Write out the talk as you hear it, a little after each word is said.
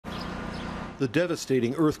The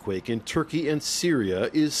devastating earthquake in Turkey and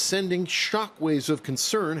Syria is sending shockwaves of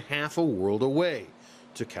concern half a world away,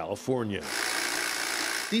 to California.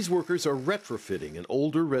 These workers are retrofitting an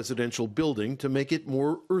older residential building to make it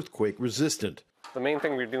more earthquake resistant. The main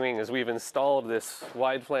thing we're doing is we've installed this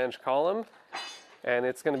wide flange column, and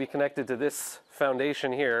it's going to be connected to this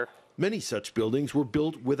foundation here. Many such buildings were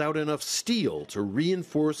built without enough steel to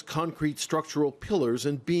reinforce concrete structural pillars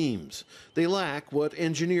and beams. They lack what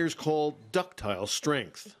engineers call ductile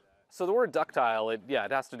strength. So the word ductile, it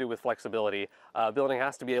has to do with flexibility. A building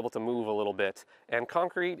has to be able to move a little bit. And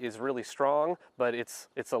concrete is really strong, but it's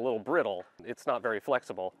a little brittle. It's not very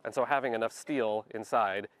flexible. And so having enough steel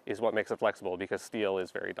inside is what makes it flexible, because steel is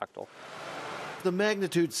very ductile. The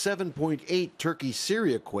magnitude 7.8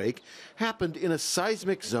 Turkey-Syria quake happened in a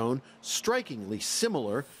seismic zone strikingly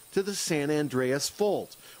similar to the San Andreas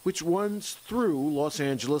Fault, which runs through Los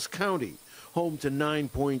Angeles County, home to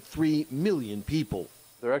 9.3 million people.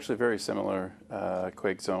 They're actually very similar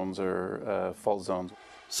quake zones or fault zones.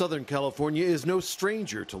 Southern California is no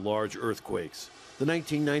stranger to large earthquakes. The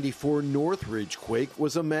 1994 Northridge quake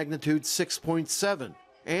was a magnitude 6.7,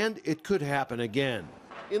 and it could happen again.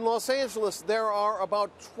 In Los Angeles, there are about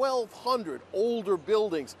 1,200 older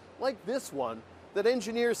buildings like this one that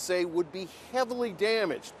engineers say would be heavily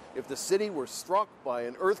damaged if the city were struck by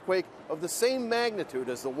an earthquake of the same magnitude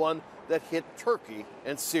as the one that hit Turkey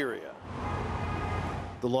and Syria.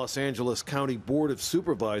 The Los Angeles County Board of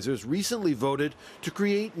Supervisors recently voted to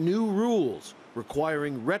create new rules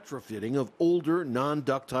requiring retrofitting of older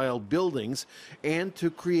non-ductile buildings and to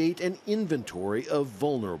create an inventory of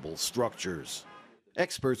vulnerable structures.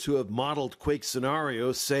 Experts who have modeled quake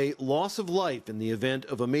scenarios say loss of life in the event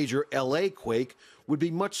of a major LA quake would be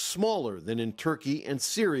much smaller than in Turkey and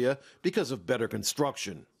Syria because of better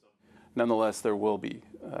construction. Nonetheless, there will be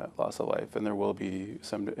loss of life, and there will be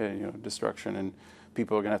some destruction, and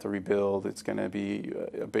people are going to have to rebuild. It's going to be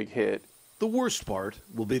a big hit. The worst part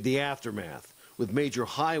will be the aftermath, with major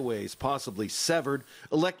highways possibly severed,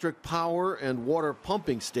 electric power and water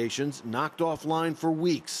pumping stations knocked offline for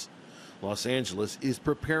weeks. Los Angeles is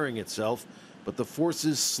preparing itself, but the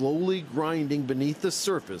forces slowly grinding beneath the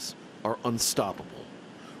surface are unstoppable.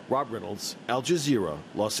 Rob Reynolds, Al Jazeera,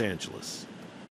 Los Angeles.